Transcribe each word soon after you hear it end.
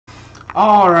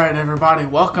Alright everybody,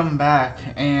 welcome back,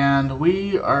 and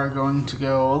we are going to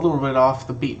go a little bit off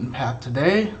the beaten path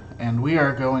today, and we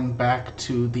are going back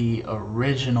to the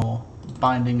original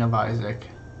Binding of Isaac.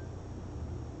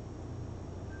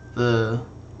 The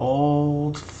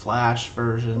old Flash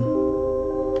version.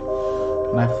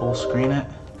 Can I full screen it?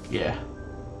 Yeah.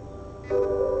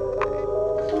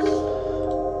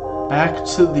 Back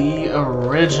to the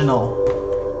original.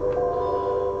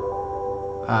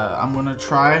 I'm gonna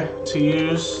try to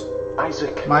use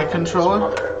Isaac my controller.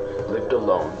 And his mother lived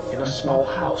alone in a small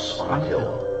house on a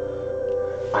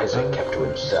hill. Isaac kept to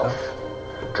himself,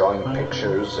 drawing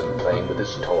pictures and playing with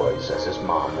his toys as his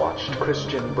mom watched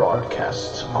Christian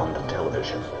broadcasts on the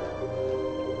television.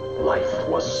 Life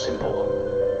was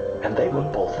simple, and they were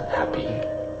both happy.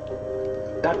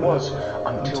 That was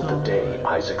until the day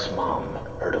Isaac's mom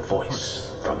heard a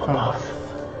voice from above.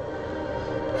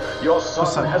 Your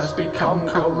son has become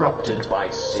corrupted by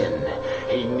sin.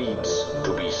 He needs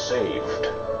to be saved.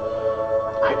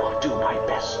 I will do my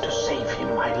best to save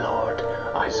him, my lord,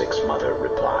 Isaac's mother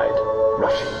replied,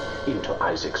 rushing into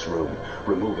Isaac's room,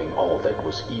 removing all that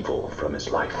was evil from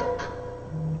his life.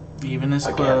 Even his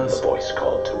Again, clothes. the voice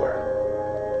called to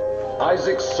her.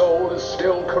 Isaac's soul is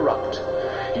still corrupt.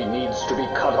 He needs to be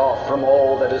cut off from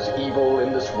all that is evil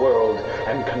in this world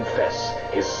and confess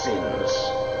his sins.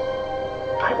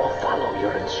 I will follow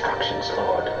your instructions,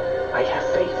 Lord. I have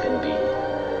faith in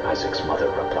thee, Isaac's mother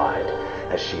replied,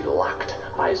 as she locked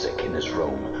Isaac in his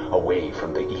room, away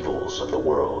from the evils of the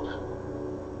world.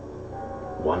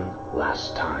 One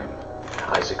last time,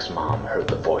 Isaac's mom heard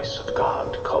the voice of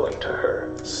God calling to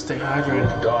her. Stay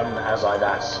hydrated. You've done as I've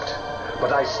asked,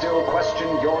 but I still question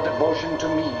your devotion to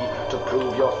me. To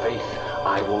prove your faith,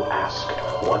 I will ask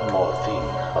one more thing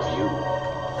of you.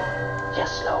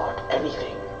 Yes, Lord,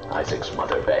 anything, Isaac's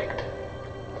mother begged.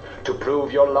 To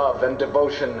prove your love and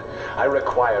devotion, I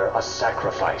require a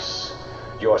sacrifice.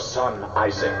 Your son,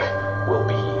 Isaac, will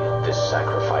be this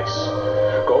sacrifice.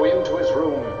 Go into his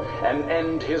room and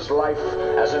end his life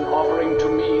as an offering to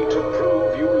me to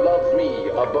prove you love me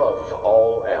above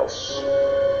all else.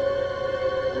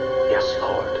 Yes,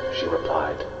 Lord, she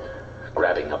replied,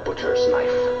 grabbing a butcher's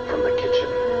knife from the kitchen.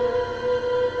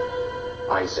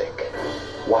 Isaac,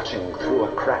 watching through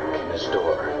a crack in his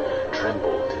door,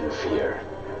 trembled in fear.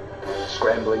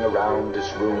 Scrambling around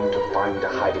his room to find a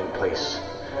hiding place,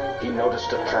 he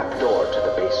noticed a trapdoor to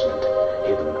the basement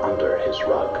hidden under his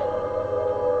rug.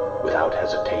 Without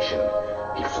hesitation,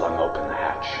 he flung open the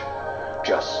hatch,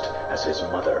 just as his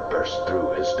mother burst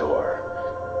through his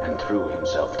door and threw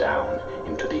himself down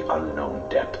into the unknown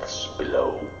depths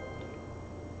below.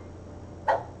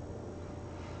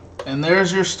 And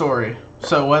there's your story.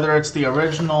 So whether it's the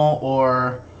original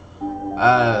or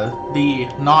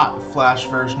the not Flash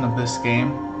version of this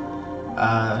game,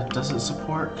 does it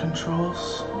support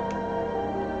controls?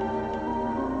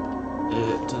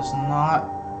 It does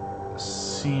not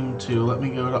seem to. Let me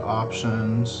go to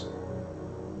options.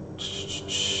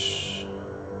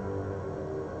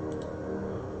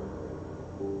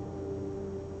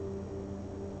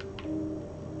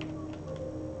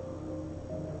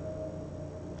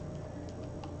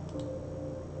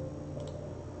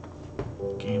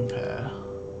 Gamepad.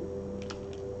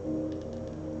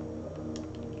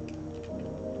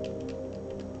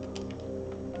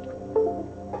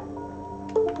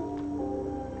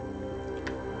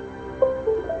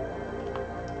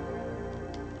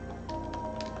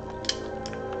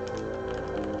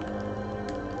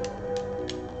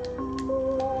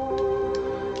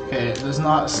 Okay, it does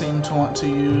not seem to want to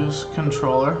use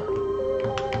controller.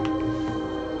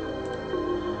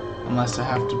 Unless I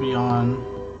have to be on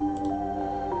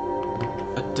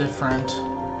a different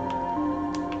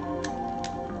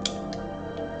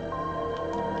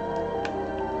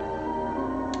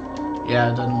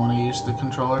yeah, it doesn't want to use the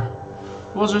controller.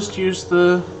 We'll just use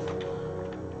the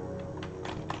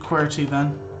QWERTY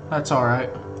then. That's alright.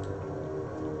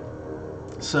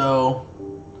 So,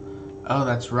 oh,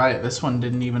 that's right. This one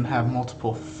didn't even have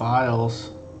multiple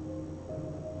files.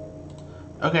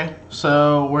 Okay,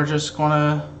 so we're just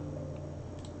gonna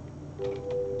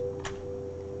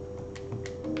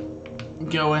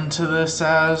go into this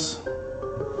as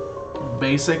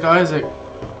basic Isaac.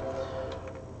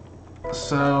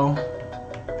 So,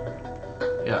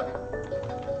 yeah.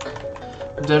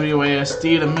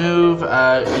 WASD to move,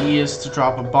 E is to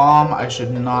drop a bomb. I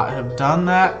should not have done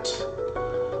that.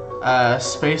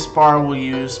 Spacebar will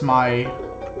use my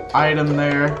item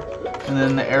there, and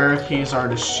then the arrow keys are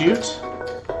to shoot.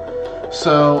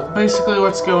 So basically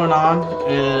what's going on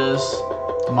is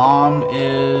Mom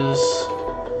is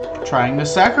trying to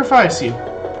sacrifice you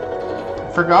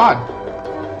for God.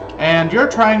 and you're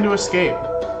trying to escape.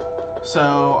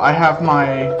 So I have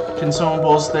my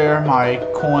consumables there, my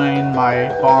coin, my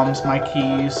bombs, my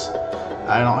keys.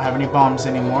 I don't have any bombs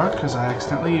anymore because I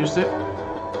accidentally used it.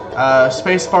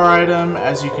 Spacebar item,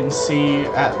 as you can see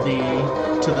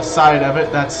to the side of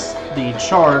it, that's the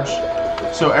charge.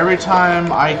 So every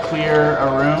time I clear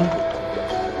a room,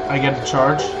 I get a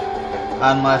charge,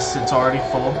 unless it's already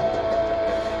full.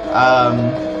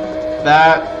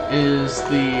 That is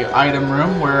the item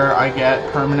room where I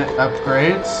get permanent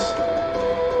upgrades,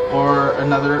 or a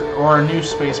new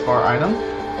spacebar item,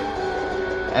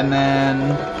 and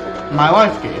then my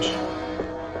life gauge.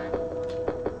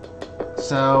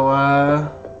 So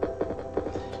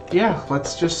yeah,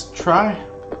 let's just try.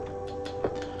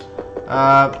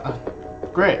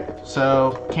 Great.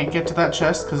 So can't get to that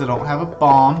chest because I don't have a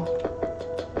bomb.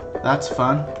 That's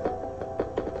fun.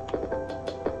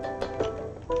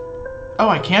 Oh,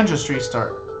 I can just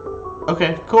restart.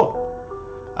 Okay, cool.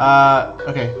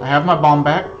 Okay, I have my bomb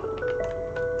back.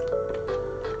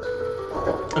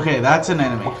 Okay, that's an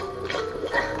enemy.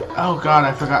 Oh god,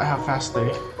 I forgot how fast they...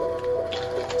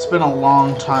 It's been a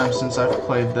long time since I've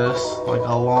played this. Like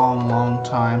a long, long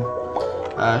time.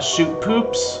 Shoot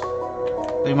poops.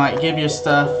 They might give you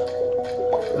stuff.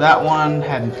 That one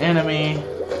had an enemy.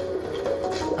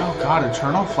 Oh god,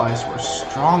 Eternal Flies were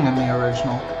strong in the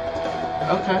original.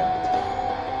 Okay.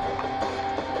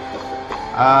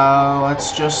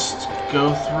 Let's just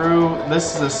go through.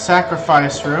 This is a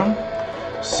sacrifice room.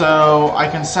 So I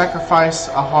can sacrifice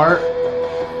a heart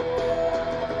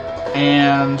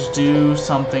and do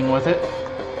something with it.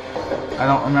 I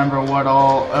don't remember what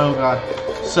all. Oh god.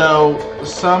 So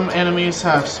some enemies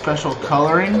have special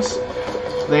colorings.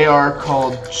 They are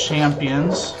called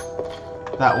champions.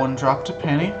 That one dropped a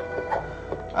penny.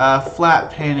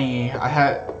 Flat penny. I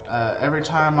had every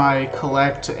time I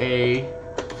collect a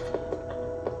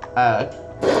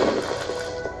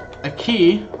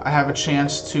key, I have a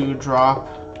chance to drop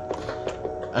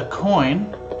a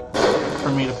coin for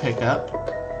me to pick up.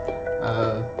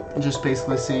 Just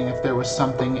basically seeing if there was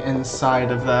something inside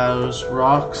of those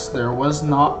rocks. There was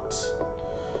not.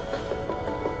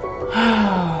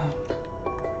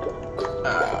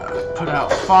 Put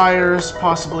out fires,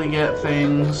 possibly get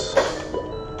things.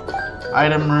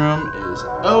 Item room is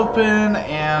open,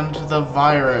 and the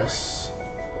virus.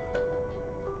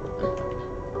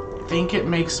 I think it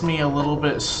makes me a little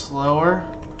bit slower,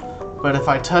 but if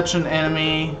I touch an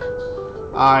enemy,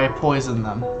 I poison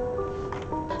them.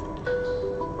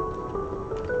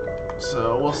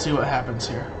 So we'll see what happens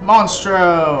here.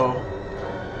 Monstro!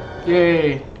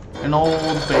 Yay! An old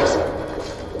basic.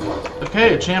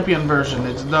 Okay, a champion version.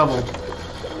 It's doubled.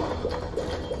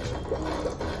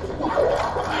 Oh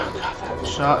god, that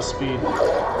shot speed.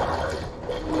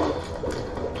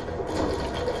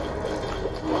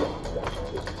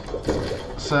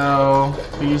 So,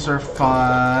 these are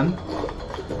fun.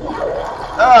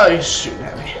 Oh, he's shooting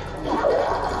at me.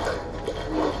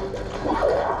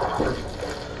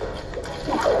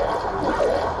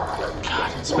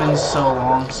 God, it's been so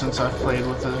long since I've played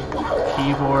with a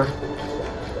keyboard.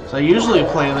 So I usually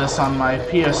play this on my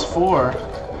PS4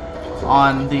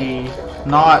 on the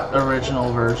not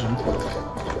original version.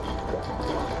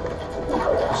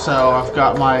 So I've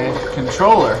got my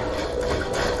controller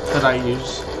that I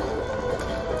use.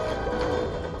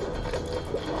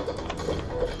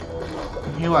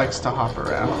 He likes to hop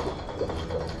around.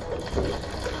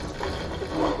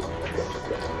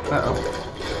 Uh-oh.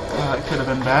 That could have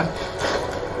been bad.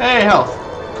 Hey, health.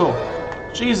 Cool.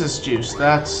 Jesus juice.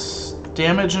 That's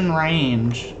damage and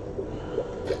range.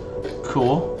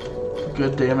 Cool.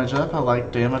 Good damage up. I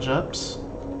like damage ups.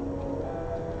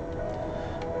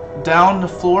 Down to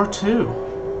floor 2.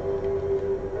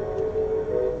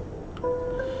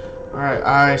 Alright,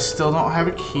 I still don't have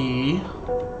a key.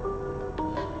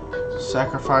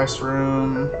 Sacrifice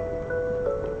room.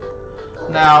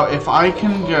 Now, if I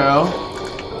can go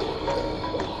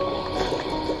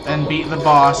and beat the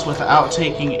boss without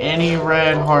taking any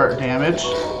red heart damage,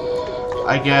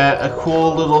 I get a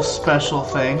cool little special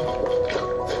thing.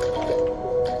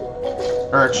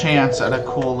 Or a chance at a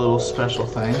cool little special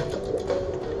thing.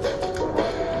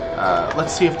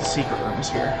 Let's see if the secret room is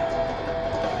here.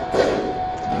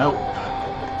 Nope.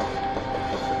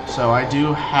 So I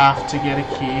do have to get a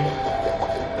key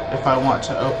if I want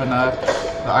to open up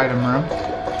the item room.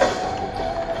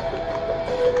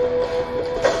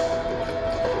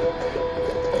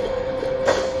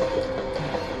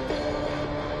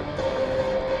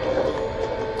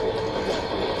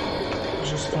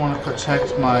 Just want to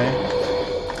protect my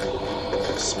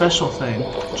special thing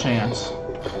chance.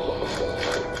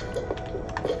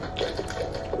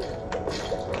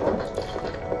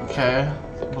 Okay,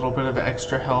 a little bit of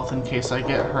extra health in case I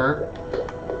get hurt.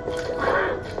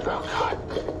 Oh god.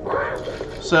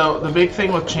 So the big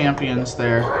thing with champions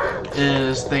there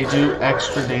is they do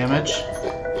extra damage,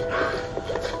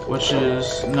 which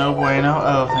is no bueno.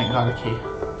 Oh, thank god, a key.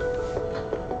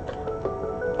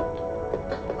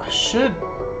 I should...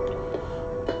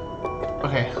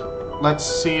 Okay, let's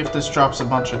see if this drops a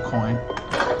bunch of coin.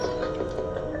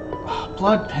 Oh,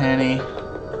 blood penny.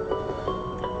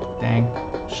 Dang.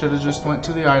 Should have just went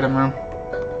to the item room.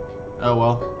 Oh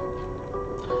well.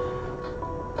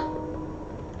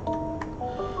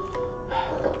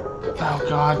 Oh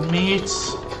god,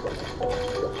 meats.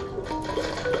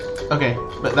 Okay,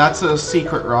 but that's a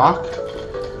secret rock.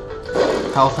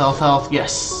 Health, health, health.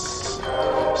 Yes.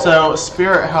 So,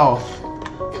 spirit health.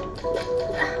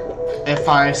 If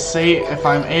I'm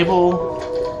able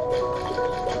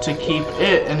to keep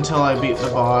it until I beat the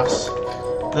boss,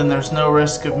 then there's no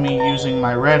risk of me using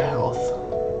my red health.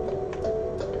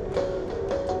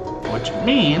 Which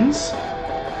means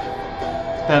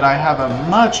that I have a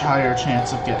much higher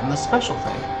chance of getting the special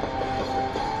thing.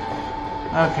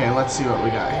 Okay, let's see what we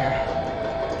got here.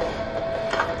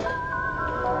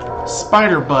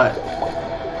 Spider butt.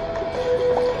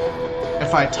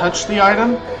 If I touch the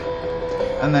item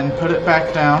and then put it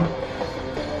back down,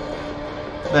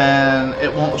 then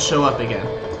it won't show up again.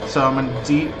 So I'm going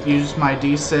to use my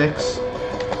D6,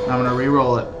 and I'm going to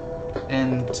re-roll it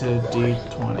into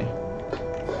D20.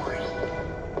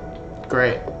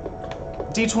 Great.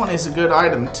 D20 is a good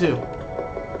item too.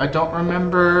 I don't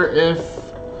remember if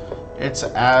it's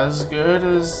as good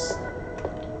as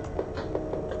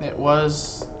it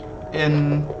was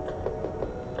in...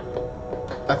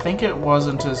 I think it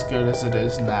wasn't as good as it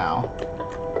is now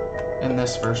in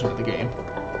this version of the game.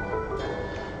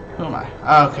 Who am I?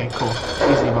 Oh, okay, cool.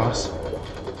 Easy boss.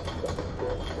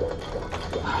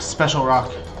 Special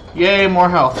rock. Yay, more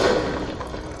health.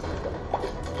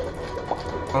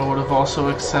 I would have also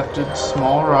accepted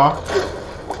small rock.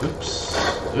 Oops.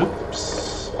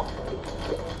 Oops.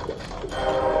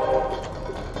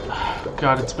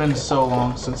 God, it's been so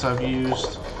long since I've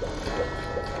used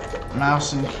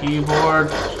mouse and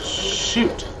keyboard.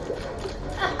 Shoot.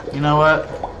 You know what?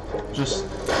 Just...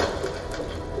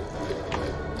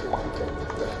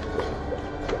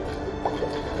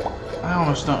 I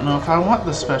almost don't know if I want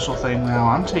the special thing now.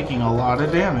 I'm taking a lot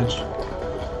of damage.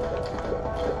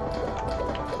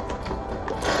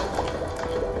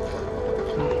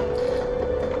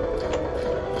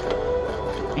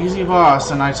 Easy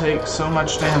boss, and I take so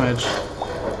much damage.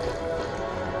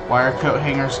 Wire coat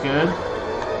hanger's good.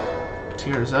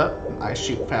 Tears up. I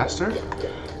shoot faster.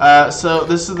 So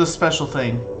this is the special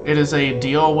thing. It is a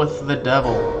deal with the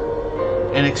devil.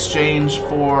 In exchange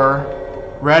for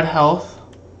red health,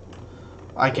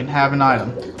 I can have an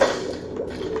item.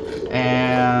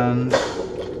 And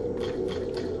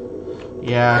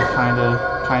yeah,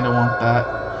 kinda want that.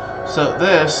 So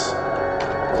this,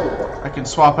 I can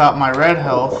swap out my red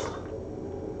health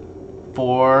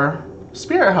for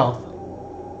spirit health.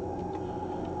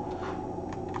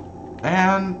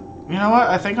 And you know what?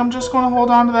 I think I'm just going to hold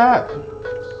on to that.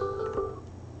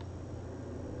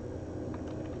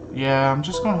 Yeah, I'm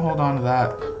just going to hold on to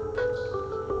that.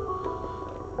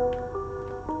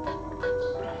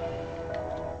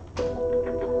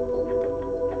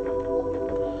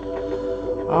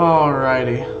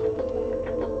 Alrighty.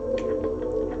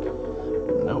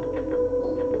 Nope.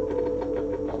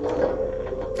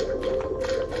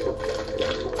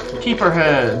 Keeper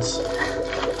heads.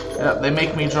 Yep, they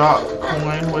make me drop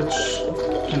coin, which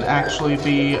can actually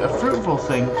be a fruitful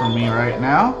thing for me right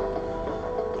now.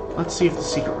 Let's see if the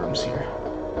secret room's here.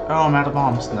 Oh, I'm out of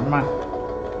bombs. Never mind.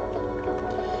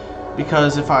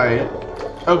 Because if I...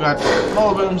 Oh god,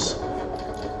 Molabooms.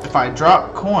 If I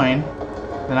drop coin,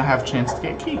 then I have a chance to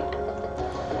get key.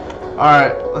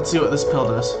 Alright, let's see what this pill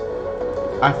does.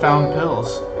 I found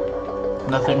pills.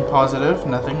 Nothing positive,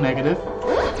 nothing negative.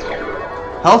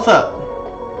 Health up!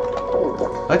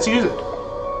 Let's use it.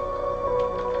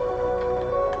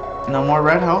 No more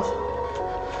red health.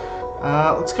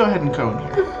 Let's go ahead and go in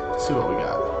here. Let's see what we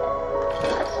got.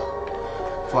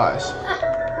 Flies.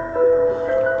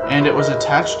 And it was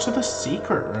attached to the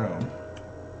secret room.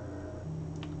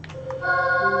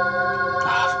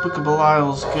 The Book of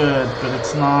Belial's good, but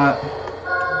it's not...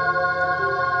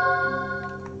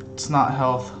 It's not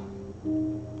health.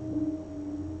 Do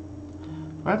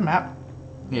I have a map?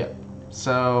 Yep.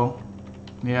 So...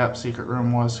 Yep, secret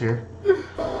room was here.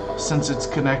 Since it's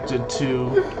connected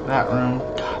to that room.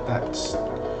 God, that's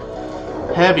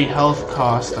heavy health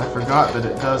cost. I forgot that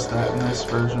it does that in this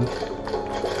version.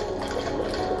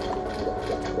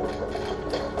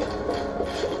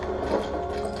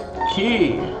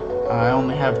 key. I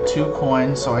only have 2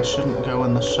 coins, so I shouldn't go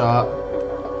in the shop.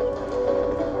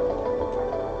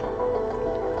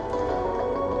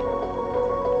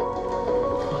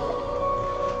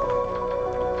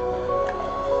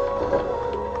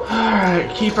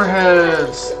 Alright, keeper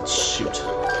heads. Shoot.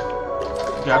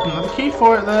 Got another key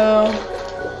for it, though.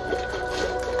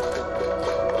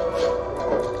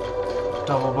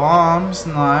 Double bombs,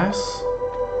 nice.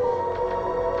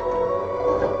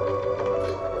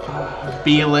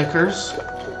 Bee lickers.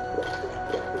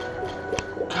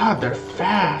 God, they're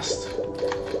fast.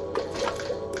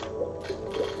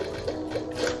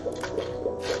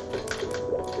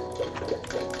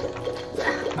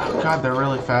 Oh God, they're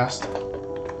really fast.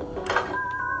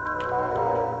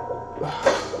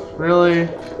 Really?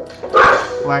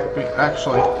 Black bee,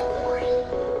 actually.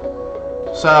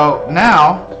 So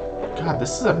now, God,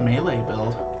 this is a melee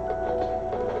build.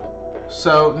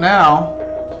 So now,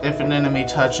 if an enemy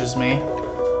touches me,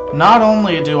 not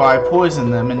only do I poison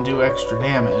them and do extra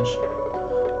damage,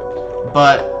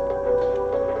 but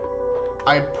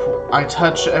I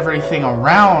touch everything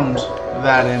around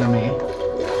that enemy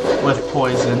with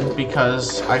poison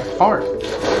because I fart.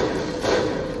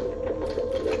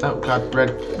 Oh God,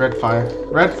 red fire.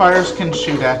 Red fires can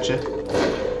shoot at you.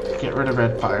 Get rid of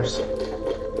red fires.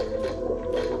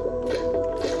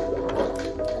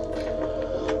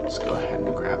 Let's go ahead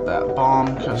and grab that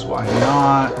bomb, because why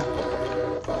not?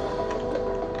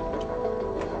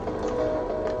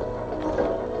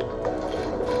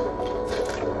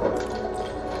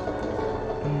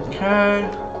 Okay.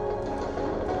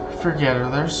 Forget, are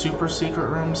there super secret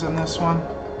rooms in this one?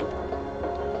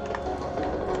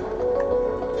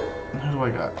 Who do I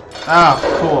got? Ah,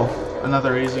 cool.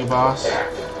 Another easy boss.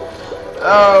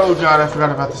 Oh God, I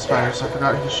forgot about the spiders. I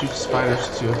forgot he shoots spiders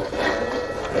too.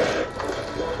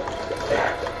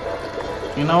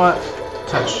 You know what?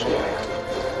 Touch.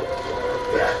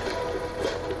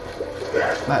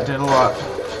 That did a lot.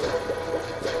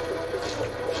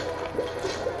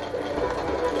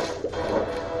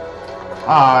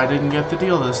 Ah, I didn't get the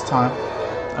deal this time.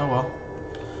 Oh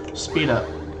well. Speed up.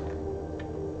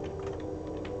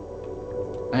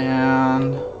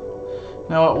 And you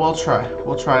know what? We'll try.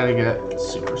 We'll try to get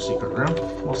super secret room.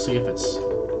 We'll see if it's.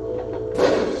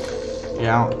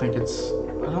 Yeah, I don't think it's.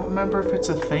 I don't remember if it's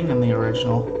a thing in the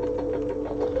original.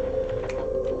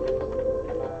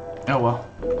 Oh well.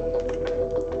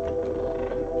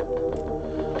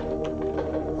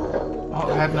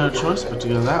 Well, I had no choice but to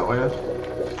go that way.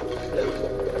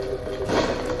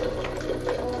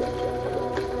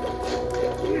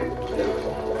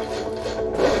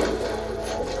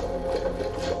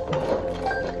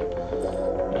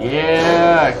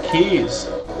 Yeah, keys.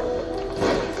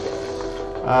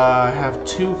 I have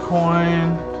 2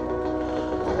 coin.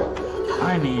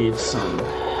 I need some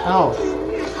health.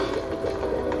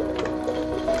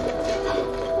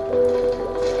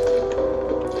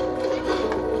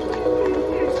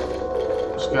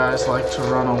 These guys like to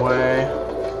run away.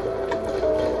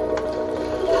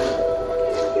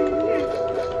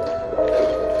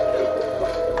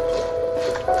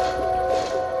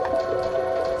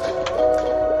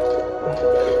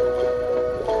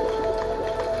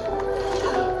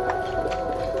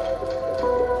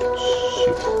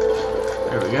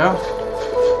 Go.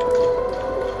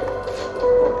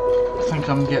 I think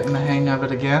I'm getting the hang of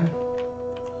it again.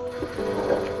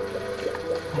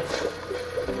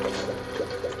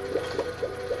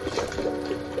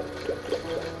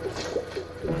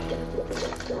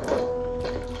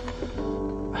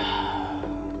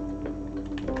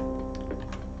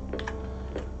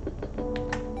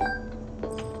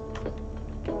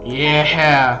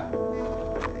 Yeah.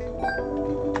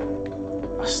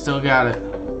 I still got it.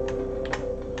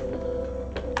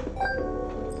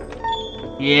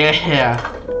 Yeah.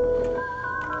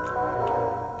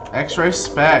 X-ray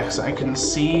specs. I can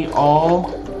see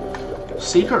all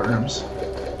secret rooms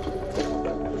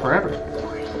forever.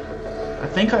 I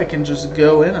think I can just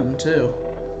go in them too.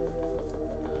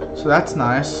 So that's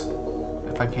nice.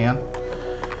 If I can.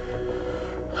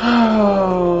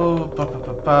 Oh,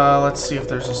 let's see if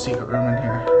there's a secret room in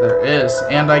here. There is.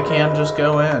 And I can just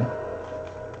go in.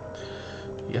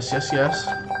 Yes, yes, yes.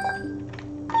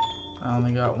 I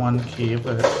only got 1 key,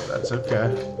 but that's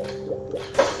okay.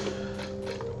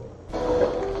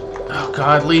 Oh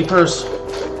God, leapers!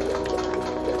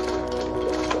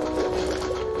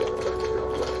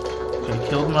 Okay,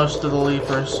 killed most of the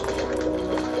leapers.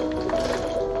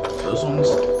 Those ones,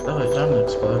 oh, it doesn't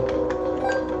explode.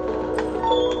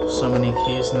 So many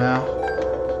keys now.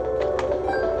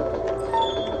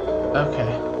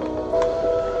 Okay.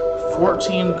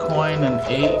 14 coin and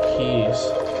 8 keys.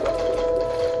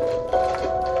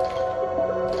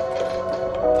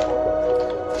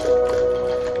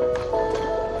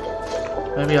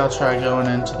 Maybe I'll try going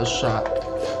into the shop.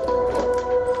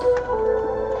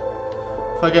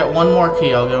 If I get one more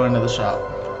key, I'll go into the shop.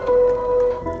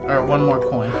 Or one more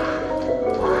coin.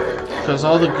 Because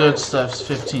all the good stuff's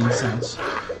 15 cents.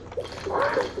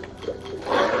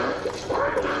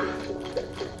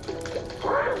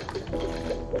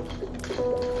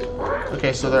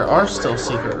 Okay, so there are still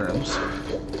secret rooms.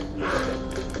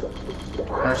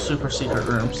 Or super secret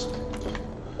rooms.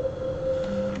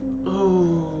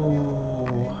 Ooh.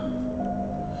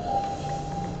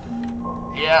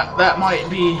 Yeah, that might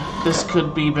be... This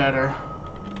could be better.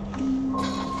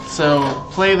 So,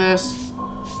 play this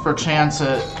for chance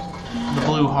at the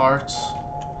blue hearts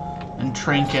and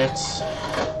trinkets.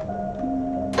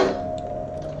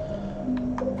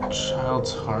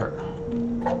 Child's heart.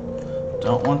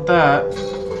 Don't want that.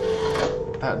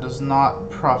 That does not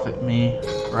profit me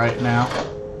right now.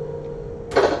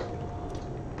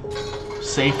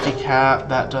 Safety cap,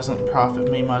 that doesn't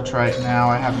profit me much right now.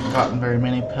 I haven't gotten very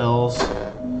many pills.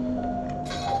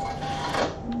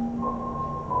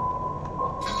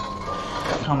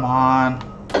 Come on.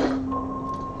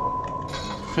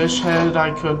 Fish head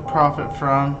I could profit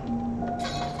from.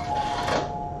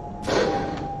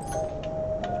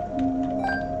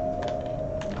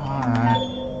 Alright.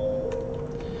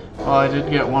 Well, I did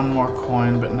get one more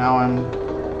coin, but now I'm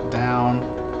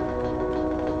down.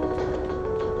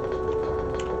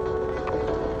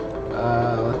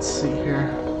 Let's see here.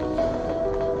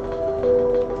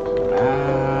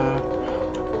 Map.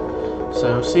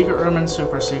 So, secret room and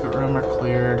super secret room are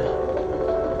cleared.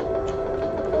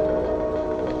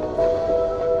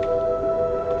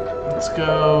 Let's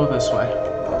go this way.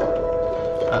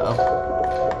 Uh-oh.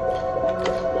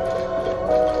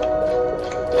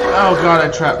 Oh god,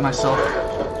 I trapped myself.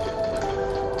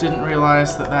 Didn't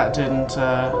realize that that didn't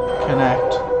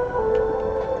connect.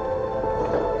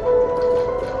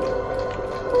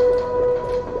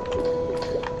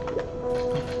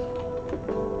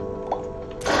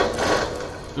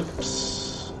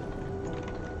 Oops.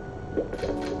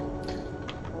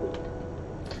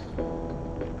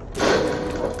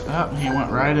 Oh, he went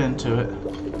right into it.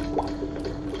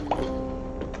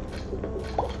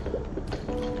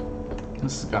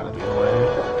 This has got to be the way.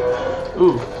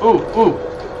 Ooh, ooh, ooh.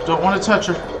 Don't want to touch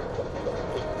her.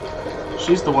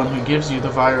 She's the one who gives you the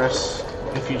virus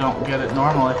if you don't get it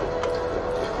normally.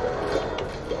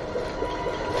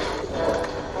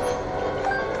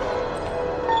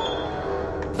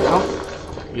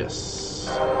 Yes.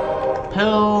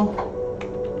 Pill.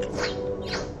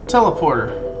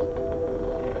 Teleporter.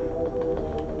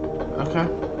 Okay.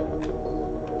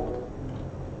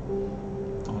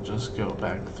 I'll just go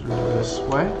back through this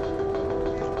way.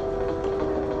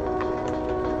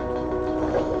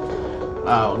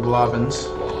 Oh, globins.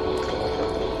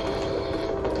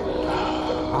 I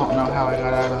don't know how I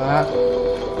got out of that.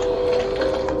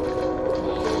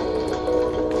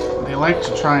 They like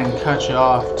to try and cut you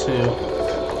off, too.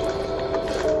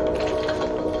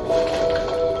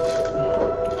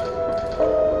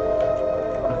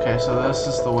 Okay, so this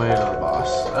is the way to the boss.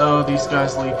 Oh, these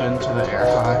guys leap into the air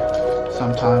high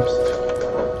sometimes.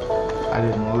 I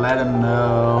didn't let him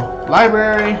know.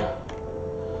 Library!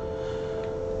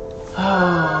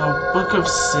 Oh, Book of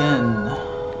Sin.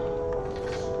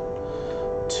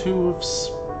 2 of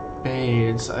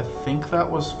Spades. I think that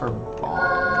was for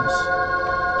bombs.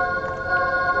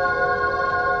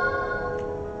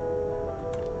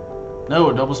 No,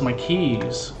 it doubles my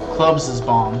keys. Clubs is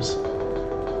bombs.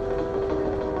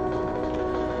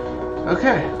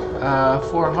 Okay,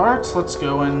 4 hearts. Let's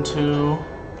go into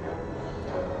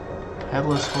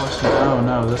Headless Horseman. Oh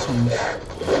no, this one's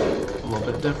a little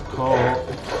bit difficult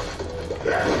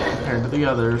compared to the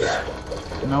others.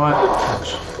 You know what?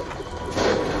 Touch.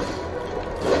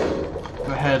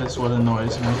 The head is what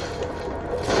annoys me.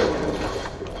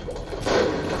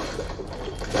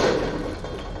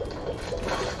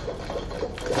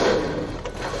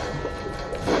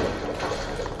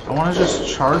 I want to just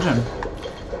charge him.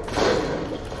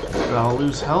 But I'll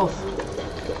lose health.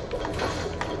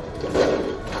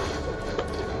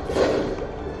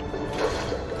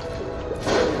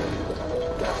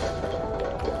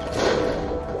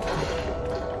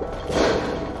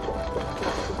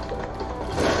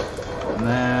 And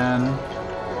then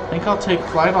I think I'll take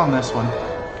flight on this one.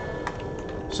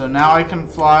 So now I can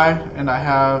fly and I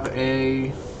have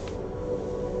a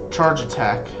charge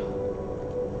attack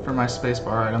for my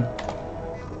spacebar item.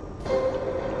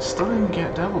 Still didn't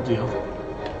get Devil Deal.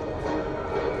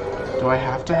 Do I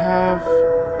have to have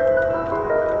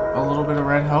a little bit of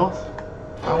red health?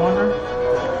 I wonder.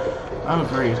 Oh,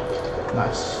 agreed.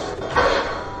 Nice.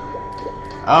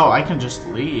 Oh, I can just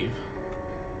leave.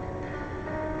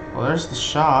 Well, there's the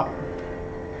shop.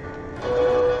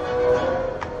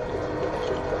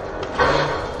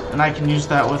 And I can use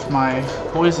that with my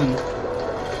poison.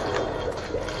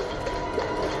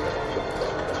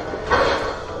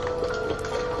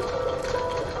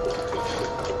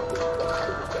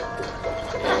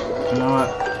 You know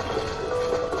what?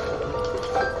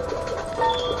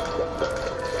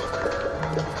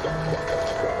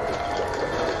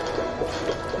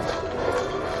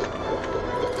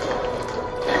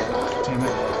 Damn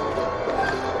it.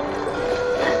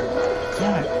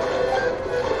 Damn it.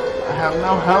 I have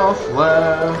no health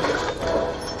left.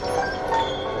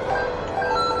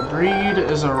 Greed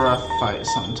is a rough fight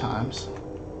sometimes.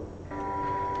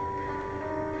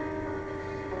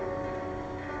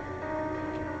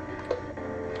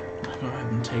 Go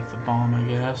ahead and take the bomb, I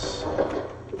guess.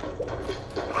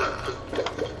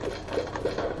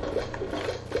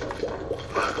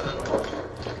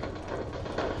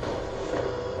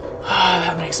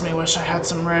 That makes me wish I had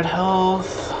some red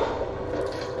health.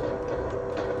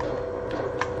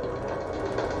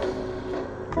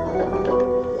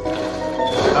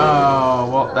 Oh,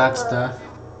 well, that's death.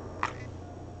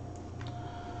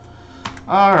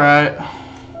 Alright.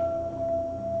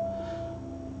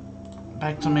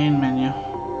 Back to main menu.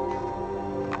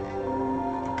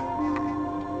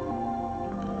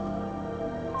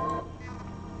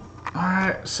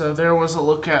 Alright, so there was a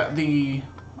look at the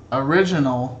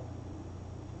original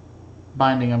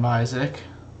Binding of Isaac.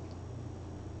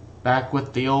 Back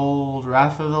with the old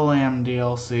Wrath of the Lamb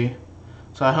DLC.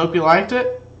 So I hope you liked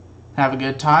it. Have a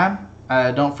good time.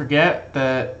 Don't forget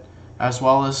that as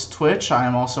well as Twitch, I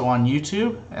am also on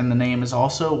YouTube, and the name is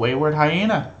also Wayward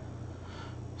Hyena.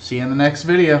 See you in the next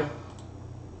video.